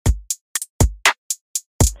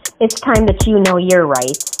It's time that you know your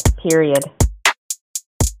rights, period.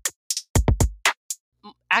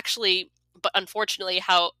 Actually, but unfortunately,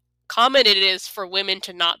 how common it is for women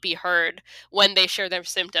to not be heard when they share their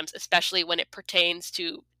symptoms, especially when it pertains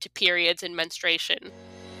to periods and menstruation.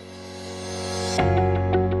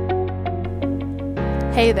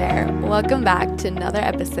 Hey there, welcome back to another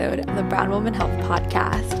episode of the Brown Woman Health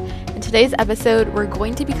Podcast. In today's episode, we're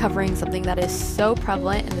going to be covering something that is so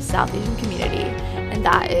prevalent in the South Asian community, and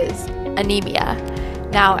that is anemia.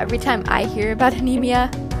 Now, every time I hear about anemia,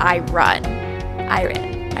 I run.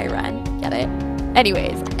 Get it?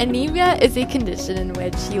 Anyways, anemia is a condition in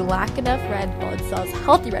which you lack enough red blood cells,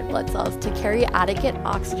 healthy red blood cells, to carry adequate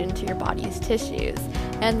oxygen to your body's tissues.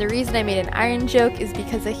 And the reason I made an iron joke is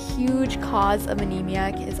because a huge cause of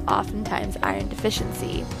anemia is oftentimes iron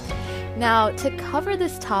deficiency. Now, to cover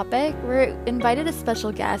this topic, we're invited a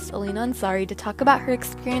special guest, Aleenah Ansari, to talk about her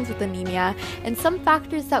experience with anemia and some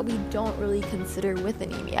factors that we don't really consider with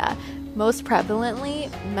anemia, most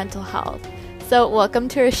prevalently, mental health. So welcome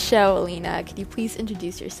to our show, Aleenah. Could you please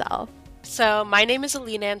introduce yourself? So my name is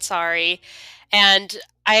Aleenah Ansari, and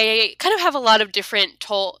I kind of have a lot of different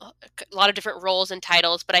roles and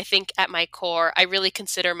titles, but I think at my core, I really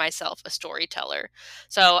consider myself a storyteller.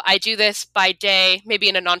 So I do this by day, maybe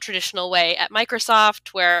in a non-traditional way at Microsoft,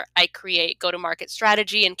 where I create go-to-market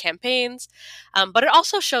strategy and campaigns. But it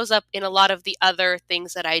also shows up in a lot of the other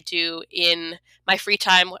things that I do in my free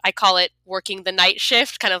time. I call it working the night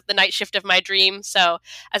shift, kind of the night shift of my dream. So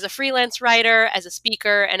as a freelance writer, as a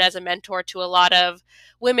speaker, and as a mentor to a lot of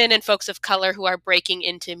women and folks of color who are breaking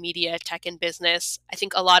into media, tech, and business. I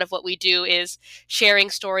think a lot of what we do is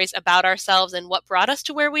sharing stories about ourselves and what brought us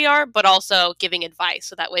to where we are, but also giving advice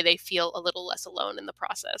so that way they feel a little less alone in the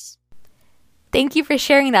process. Thank you for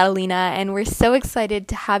sharing that, Aleenah, and we're so excited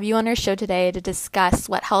to have you on our show today to discuss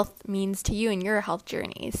what health means to you in your health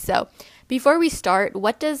journeys. So before we start,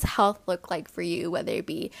 what does health look like for you, whether it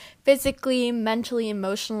be physically, mentally,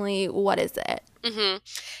 emotionally? What is it? Mm-hmm.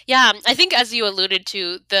 Yeah, I think as you alluded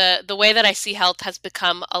to, the way that I see health has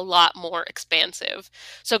become a lot more expansive.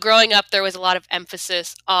 So growing up, there was a lot of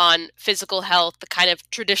emphasis on physical health, the kind of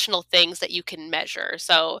traditional things that you can measure.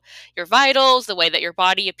 So your vitals, the way that your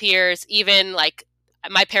body appears, even like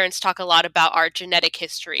my parents talk a lot about our genetic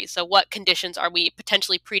history. So what conditions are we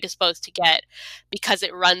potentially predisposed to get because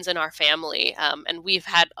it runs in our family? And we've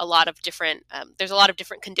had a lot of different, there's a lot of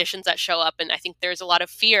different conditions that show up. And I think there's a lot of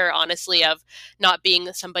fear, honestly, of not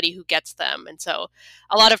being somebody who gets them. And so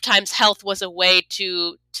a lot of times health was a way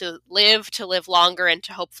to live longer and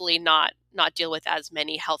to hopefully not deal with as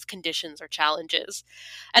many health conditions or challenges.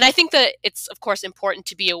 And I think that it's, of course, important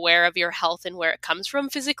to be aware of your health and where it comes from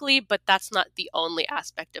physically, but that's not the only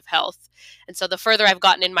aspect of health. And so the further I've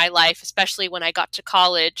gotten in my life, especially when I got to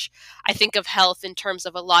college, I think of health in terms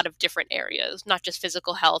of a lot of different areas, not just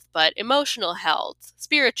physical health, but emotional health,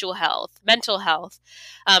 spiritual health, mental health.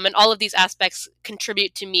 And all of these aspects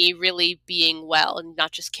contribute to me really being well and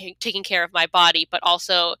not just taking care of my body, but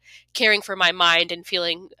also caring for my mind and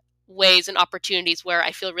feeling ways and opportunities where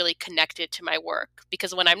I feel really connected to my work.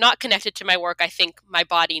 Because when I'm not connected to my work, I think my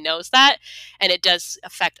body knows that, and it does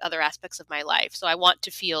affect other aspects of my life. So I want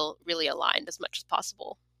to feel really aligned as much as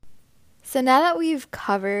possible. So now that we've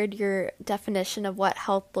covered your definition of what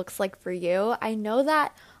health looks like for you, I know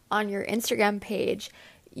that on your Instagram page,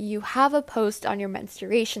 you have a post on your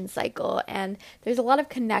menstruation cycle, and there's a lot of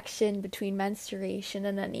connection between menstruation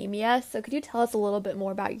and anemia. So could you tell us a little bit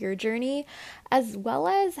more about your journey, as well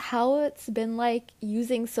as how it's been like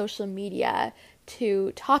using social media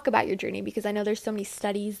to talk about your journey? Because I know there's so many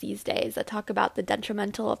studies these days that talk about the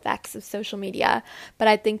detrimental effects of social media, but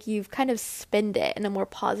I think you've kind of spinned it in a more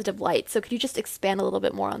positive light. So could you just expand a little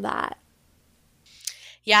bit more on that?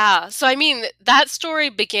 Yeah. So, I mean, that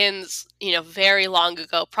story begins, very long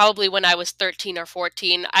ago, probably when I was 13 or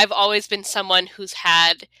 14. I've always been someone who's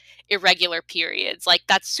had irregular periods. Like,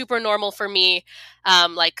 that's super normal for me.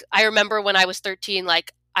 Like, I remember when I was 13,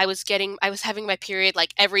 like, I was having my period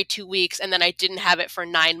like every 2 weeks, and then I didn't have it for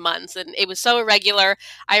 9 months. And it was so irregular.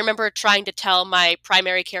 I remember trying to tell my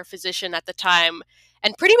primary care physician at the time,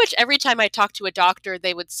 and pretty much every time I talked to a doctor,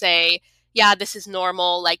 they would say, yeah, this is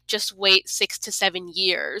normal. Like, just wait 6 to 7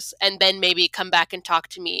 years and then maybe come back and talk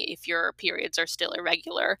to me if your periods are still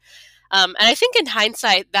irregular. And I think in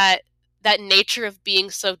hindsight, that nature of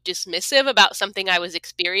being so dismissive about something I was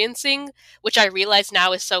experiencing, which I realize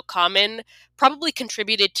now is so common, probably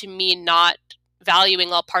contributed to me not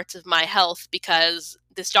valuing all parts of my health, because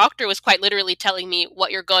this doctor was quite literally telling me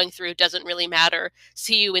what you're going through doesn't really matter.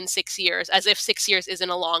 See you in 6 years, as if 6 years isn't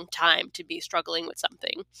a long time to be struggling with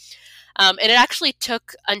something. And it actually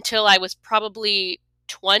took until I was probably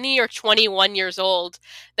 20 or 21 years old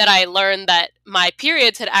that I learned that my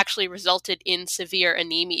periods had actually resulted in severe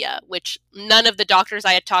anemia, which none of the doctors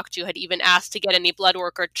I had talked to had even asked to get any blood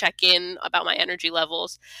work or check in about my energy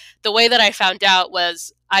levels. The way that I found out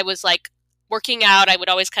was I was like working out. I would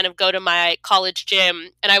always kind of go to my college gym,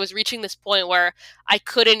 and I was reaching this point where I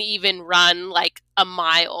couldn't even run like a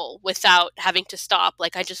mile without having to stop.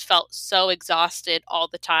 Like I just felt so exhausted all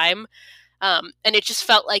the time. And it just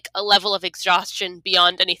felt like a level of exhaustion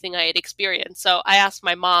beyond anything I had experienced. So I asked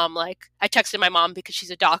my mom, like, I texted my mom because she's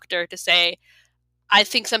a doctor to say, I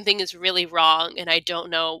think something is really wrong and I don't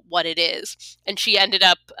know what it is. And she ended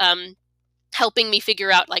up helping me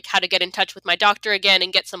figure out like how to get in touch with my doctor again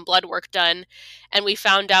and get some blood work done. And we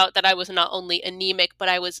found out that I was not only anemic, but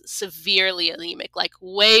I was severely anemic, like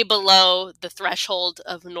way below the threshold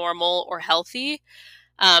of normal or healthy.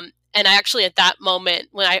 And I actually, at that moment,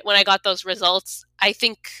 when I got those results, I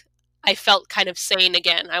think I felt kind of sane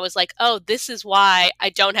again. I was like, oh, this is why I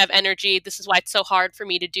don't have energy. This is why it's so hard for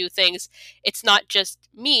me to do things. It's not just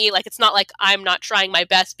me. Like, it's not like I'm not trying my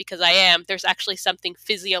best because I am. There's actually something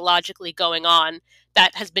physiologically going on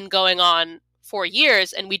that has been going on for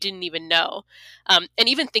years and we didn't even know. And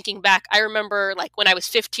even thinking back, I remember like when I was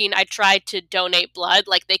 15, I tried to donate blood.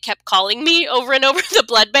 Like they kept calling me over and over to the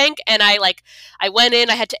blood bank. And I went in,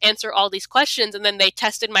 I had to answer all these questions, and then they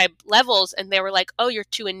tested my levels and they were like, oh, you're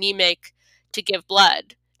too anemic to give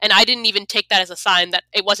blood. And I didn't even take that as a sign that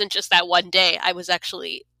it wasn't just that one day. I was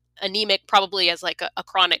actually anemic, probably as like a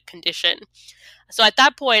chronic condition. So at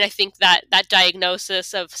that point, I think that that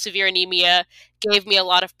diagnosis of severe anemia gave me a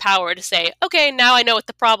lot of power to say, okay, now I know what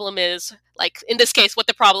the problem is. Like in this case, what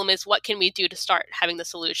the problem is, what can we do to start having the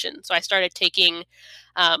solution? So I started taking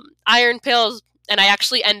iron pills, and I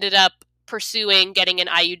actually ended up pursuing getting an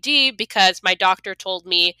IUD because my doctor told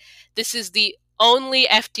me this is the only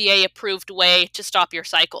FDA approved way to stop your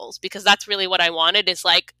cycles, because that's really what I wanted, is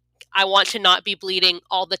like, I want to not be bleeding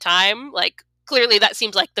all the time. Like, clearly that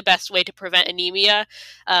seems like the best way to prevent anemia.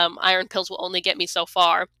 Iron pills will only get me so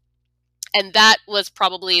far. And that was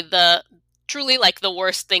probably truly like the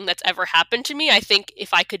worst thing that's ever happened to me. I think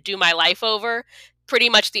if I could do my life over, pretty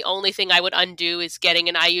much the only thing I would undo is getting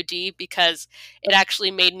an IUD, because it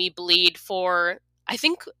actually made me bleed for, I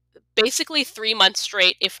think, basically 3 months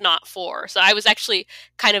straight, if not 4. So I was actually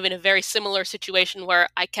kind of in a very similar situation where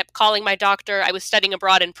I kept calling my doctor. I was studying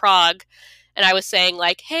abroad in Prague, and I was saying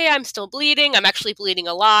like, hey, I'm still bleeding. I'm actually bleeding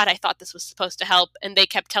a lot. I thought this was supposed to help. And they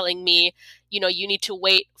kept telling me, you know, you need to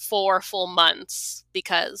wait 4 full months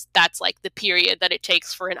because that's like the period that it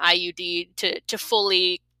takes for an IUD to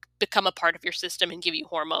fully become a part of your system and give you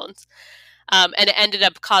hormones. And it ended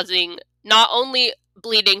up causing not only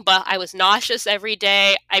bleeding, but I was nauseous every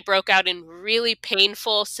day. I broke out in really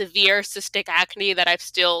painful, severe cystic acne that I've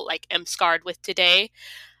still like am scarred with today.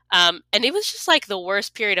 And it was just like the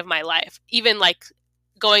worst period of my life. Even like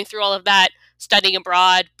going through all of that, studying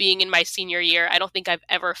abroad, being in my senior year, I don't think I've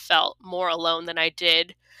ever felt more alone than I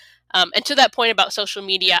did. And to that point about social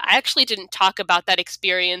media, I actually didn't talk about that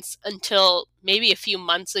experience until maybe a few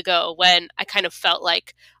months ago, when I kind of felt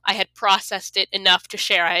like I had processed it enough to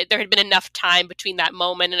share. There had been enough time between that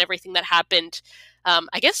moment and everything that happened.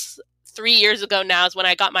 I guess 3 years ago now is when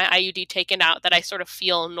I got my IUD taken out, that I sort of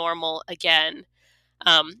feel normal again.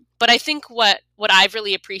 But I think what I've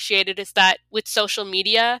really appreciated is that with social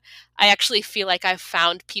media, I actually feel like I've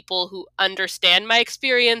found people who understand my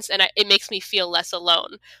experience, and it makes me feel less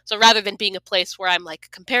alone. So rather than being a place where I'm like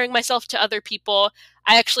comparing myself to other people,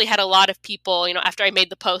 I actually had a lot of people, you know, after I made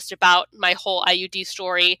the post about my whole IUD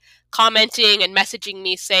story, commenting and messaging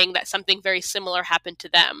me saying that something very similar happened to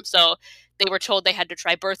them. So they were told they had to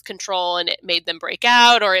try birth control and it made them break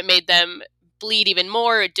out, or it made them bleed even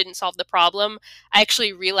more. It didn't solve the problem. I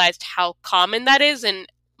actually realized how common that is, and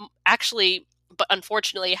actually, but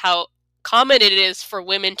unfortunately, how common it is for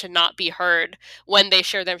women to not be heard when they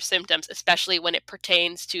share their symptoms, especially when it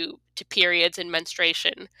pertains to periods and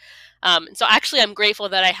menstruation. So actually, I'm grateful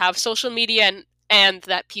that I have social media, and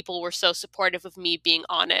that people were so supportive of me being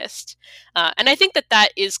honest. And I think that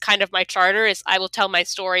is kind of my charter, is I will tell my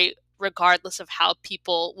story regardless of how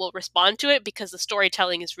people will respond to it, because the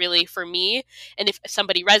storytelling is really for me. And if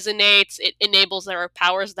somebody resonates, it enables or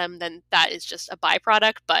empowers them, then that is just a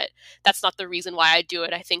byproduct. But that's not the reason why I do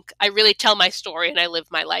it. I think I really tell my story and I live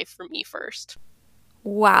my life for me first.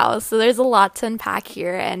 Wow, so there's a lot to unpack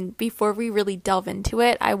here. And before we really delve into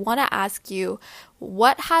it, I want to ask you,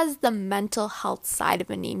 what has the mental health side of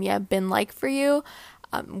anemia been like for you,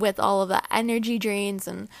 with all of the energy drains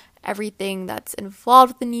and everything that's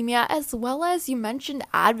involved with anemia, as well as you mentioned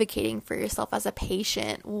advocating for yourself as a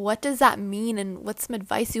patient? What does that mean, and what's some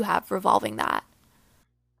advice you have revolving that?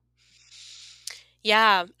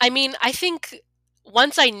 Yeah. I mean, I think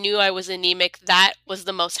once I knew I was anemic, that was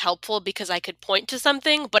the most helpful because I could point to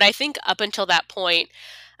something. But I think up until that point,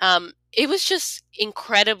 it was just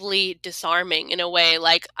incredibly disarming in a way.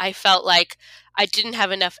 Like, I felt like I didn't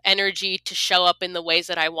have enough energy to show up in the ways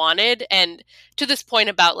that I wanted. And to this point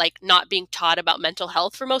about like not being taught about mental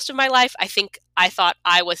health for most of my life, I think I thought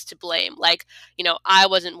I was to blame. Like, I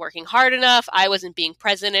wasn't working hard enough, I wasn't being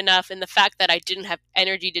present enough. And the fact that I didn't have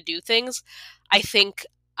energy to do things, I think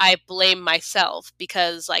I blame myself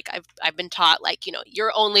because like I've been taught like,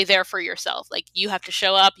 you're only there for yourself. Like you have to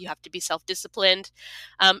show up, you have to be self-disciplined.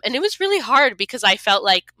 And it was really hard because I felt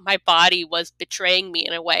like my body was betraying me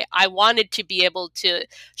in a way. I wanted to be able to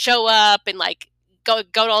show up and like go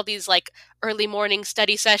to all these like early morning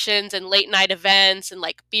study sessions and late night events and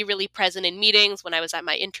like be really present in meetings when I was at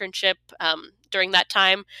my internship during that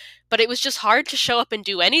time. But it was just hard to show up and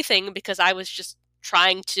do anything because I was just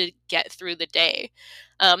trying to get through the day.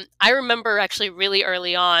 I remember actually really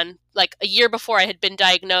early on, like a year before I had been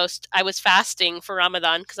diagnosed, I was fasting for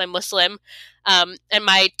Ramadan because I'm Muslim. And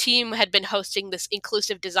my team had been hosting this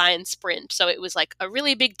inclusive design sprint. So it was like a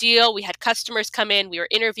really big deal. We had customers come in, we were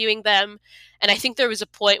interviewing them. And I think there was a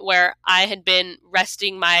point where I had been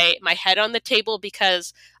resting my head on the table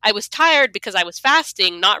because I was tired because I was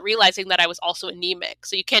fasting, not realizing that I was also anemic.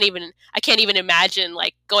 So I can't even imagine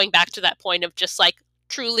like going back to that point of just like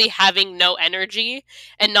truly having no energy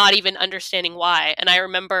and not even understanding why. And I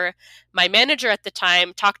remember my manager at the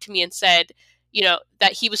time talked to me and said,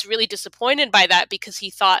 that he was really disappointed by that because he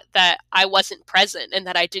thought that I wasn't present and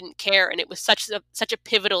that I didn't care. And it was such a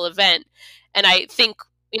pivotal event. And I think,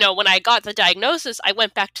 when I got the diagnosis, I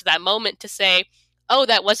went back to that moment to say, oh,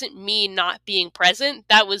 that wasn't me not being present.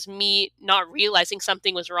 That was me not realizing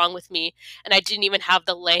something was wrong with me. And I didn't even have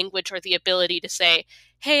the language or the ability to say,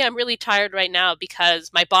 hey, I'm really tired right now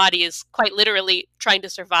because my body is quite literally trying to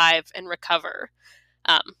survive and recover.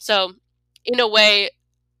 So in a way,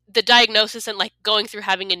 the diagnosis and like going through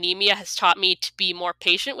having anemia has taught me to be more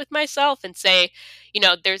patient with myself and say,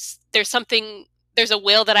 there's a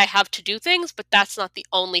will that I have to do things, but that's not the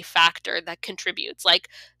only factor that contributes. Like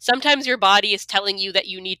sometimes your body is telling you that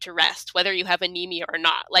you need to rest, whether you have anemia or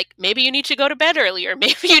not. Like maybe you need to go to bed earlier,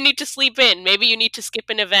 maybe you need to sleep in, maybe you need to skip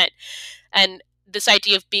an event. And this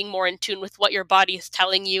idea of being more in tune with what your body is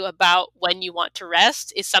telling you about when you want to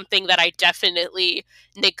rest is something that I definitely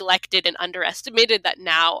neglected and underestimated that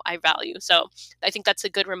now I value. So I think that's a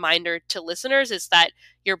good reminder to listeners is that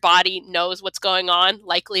your body knows what's going on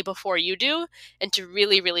likely before you do, and to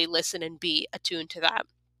really, really listen and be attuned to that.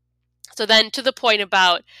 So then to the point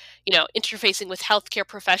about, interfacing with healthcare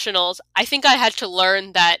professionals, I think I had to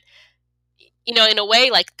learn that in a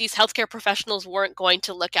way, like these healthcare professionals weren't going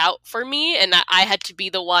to look out for me and that I had to be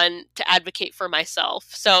the one to advocate for myself.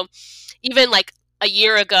 So even like a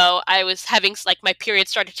year ago, I was having like my period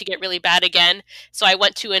started to get really bad again. So I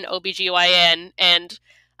went to an OBGYN and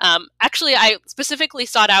actually I specifically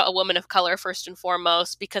sought out a woman of color first and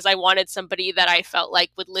foremost because I wanted somebody that I felt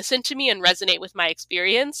like would listen to me and resonate with my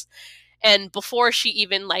experience. And before she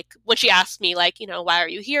even like, when she asked me like, why are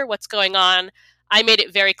you here? What's going on? I made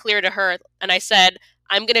it very clear to her. And I said,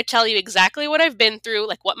 I'm going to tell you exactly what I've been through,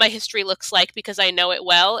 like what my history looks like, because I know it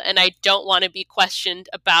well. And I don't want to be questioned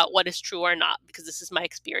about what is true or not, because this is my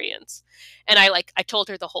experience. And I told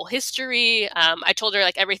her the whole history. I told her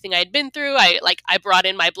like everything I'd been through. I brought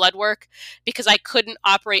in my blood work because I couldn't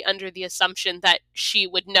operate under the assumption that she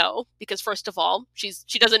would know, because first of all,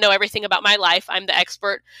 she doesn't know everything about my life. I'm the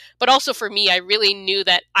expert. But also for me, I really knew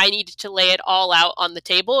that I needed to lay it all out on the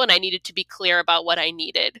table and I needed to be clear about what I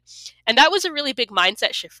needed. And that was a really big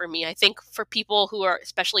mindset shift for me. I think for people who are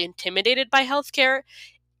especially intimidated by healthcare,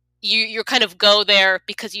 you kind of go there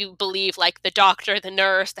because you believe like the doctor, the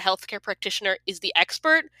nurse, the healthcare practitioner is the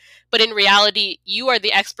expert. But in reality, you are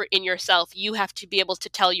the expert in yourself. You have to be able to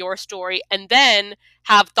tell your story and then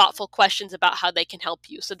have thoughtful questions about how they can help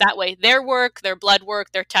you. So that way their work, their blood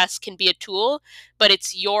work, their tests can be a tool, but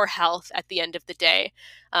it's your health at the end of the day.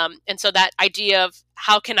 And so that idea of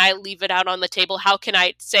how can I leave it out on the table? How can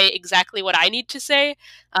I say exactly what I need to say?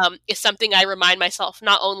 Is something I remind myself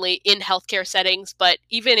not only in healthcare settings, but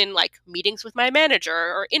even in like meetings with my manager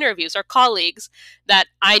or interviews or colleagues, that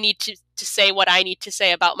I need to say what I need to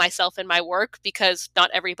say about myself and my work, because not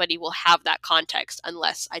everybody will have that context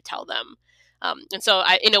unless I tell them. And so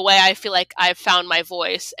in a way, I feel like I've found my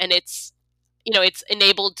voice, and it's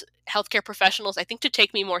enabled healthcare professionals, I think, to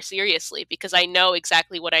take me more seriously because I know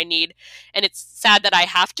exactly what I need. And it's sad that I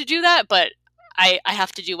have to do that, but I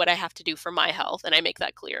have to do what I have to do for my health, and I make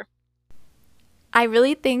that clear. I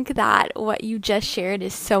really think that what you just shared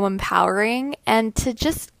is so empowering, and to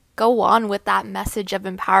just go on with that message of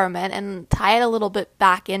empowerment and tie it a little bit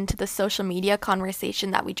back into the social media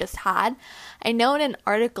conversation that we just had, I know in an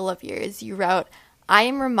article of yours you wrote, "I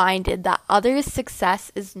am reminded that others'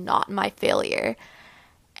 success is not my failure."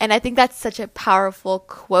 And I think that's such a powerful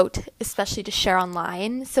quote, especially to share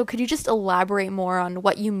online. So could you just elaborate more on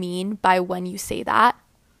what you mean by when you say that?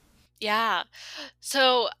 Yeah.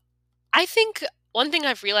 So I think one thing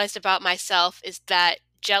I've realized about myself is that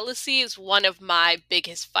jealousy is one of my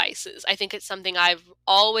biggest vices. I think it's something I've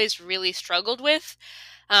always really struggled with.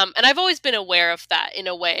 And I've always been aware of that in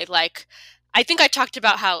a way. Like, I think I talked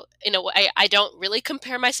about how, in a way, I don't really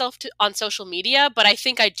compare myself to on social media, but I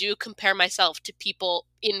think I do compare myself to people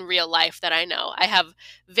in real life that I know. I have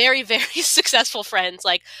very, very successful friends.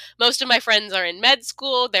 Like, most of my friends are in med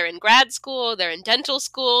school, they're in grad school, they're in dental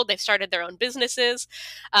school, they've started their own businesses,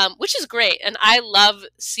 which is great. And I love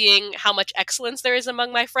seeing how much excellence there is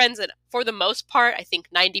among my friends. And for the most part, I think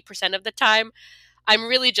 90% of the time, I'm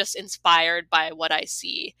really just inspired by what I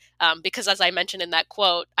see. Because as I mentioned in that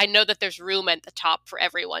quote, I know that there's room at the top for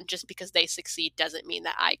everyone. Just because they succeed doesn't mean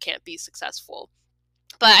that I can't be successful.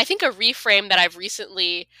 But I think a reframe that I've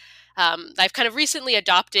kind of recently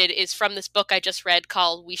adopted is from this book I just read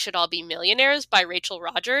called We Should All Be Millionaires by Rachel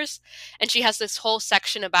Rogers. And she has this whole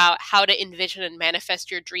section about how to envision and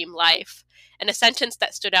manifest your dream life. And a sentence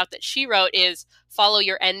that stood out that she wrote is, "Follow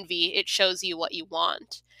your envy, it shows you what you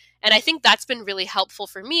want." And I think that's been really helpful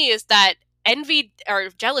for me, is that envy or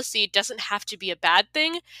jealousy doesn't have to be a bad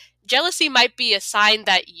thing. Jealousy might be a sign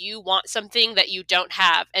that you want something that you don't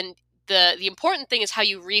have. And the important thing is how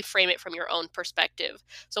you reframe it from your own perspective.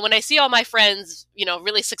 So when I see all my friends,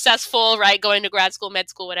 really successful, right, going to grad school, med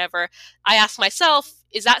school, whatever, I ask myself,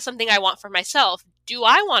 is that something I want for myself? Do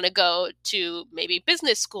I want to go to maybe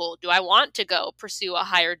business school? Do I want to go pursue a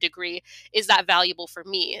higher degree? Is that valuable for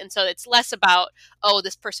me? And so it's less about, oh,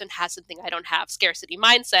 this person has something I don't have, scarcity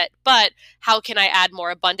mindset, but how can I add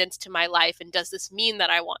more abundance to my life? And does this mean that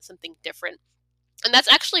I want something different? And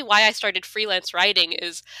that's actually why I started freelance writing.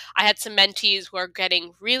 Is I had some mentees who are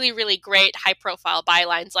getting really, really great high profile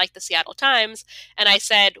bylines like the Seattle Times. And I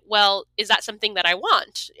said, well, is that something that I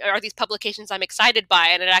want? Are these publications I'm excited by?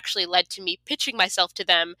 And it actually led to me pitching myself to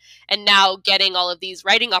them and now getting all of these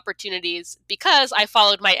writing opportunities because I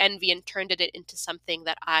followed my envy and turned it into something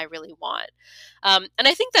that I really want. And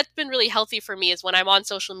I think that's been really healthy for me, is when I'm on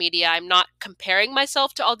social media, I'm not comparing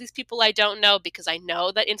myself to all these people I don't know, because I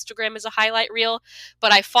know that Instagram is a highlight reel,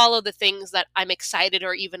 but I follow the things that I'm excited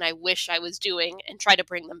or even I wish I was doing and try to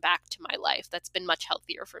bring them back to my life. That's been much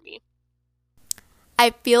healthier for me. I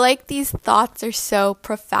feel like these thoughts are so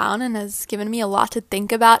profound and has given me a lot to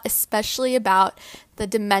think about, especially about the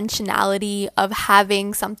dimensionality of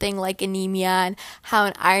having something like anemia and how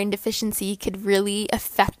an iron deficiency could really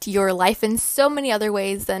affect your life in so many other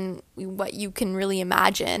ways than what you can really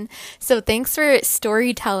imagine. So thanks for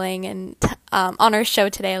storytelling and on our show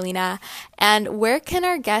today, Aleenah. And where can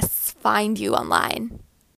our guests find you online?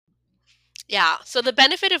 Yeah, so the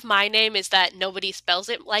benefit of my name is that nobody spells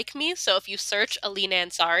it like me. So if you search Aleenah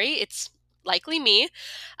Ansari, it's likely me.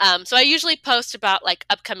 So I usually post about like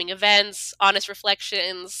upcoming events, honest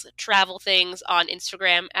reflections, travel things on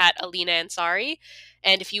Instagram at Aleenah Ansari.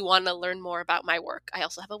 And if you want to learn more about my work, I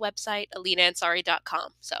also have a website,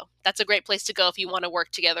 aleenahansari.com. So that's a great place to go if you want to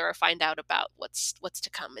work together or find out about what's to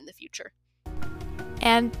come in the future.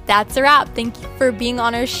 And that's a wrap. Thank you for being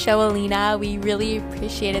on our show, Aleenah. We really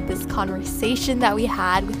appreciated this conversation that we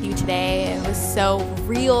had with you today. It was so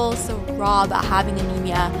real, so raw about having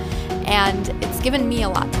anemia. And it's given me a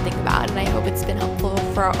lot to think about, and I hope it's been helpful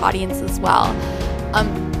for our audience as well.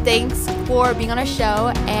 Thanks for being on our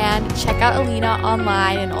show, and check out Aleenah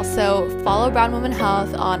online, and also follow Brown Woman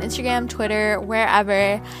Health on Instagram, Twitter,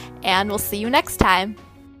 wherever, and we'll see you next time.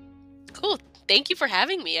 Cool. Thank you for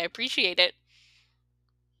having me. I appreciate it.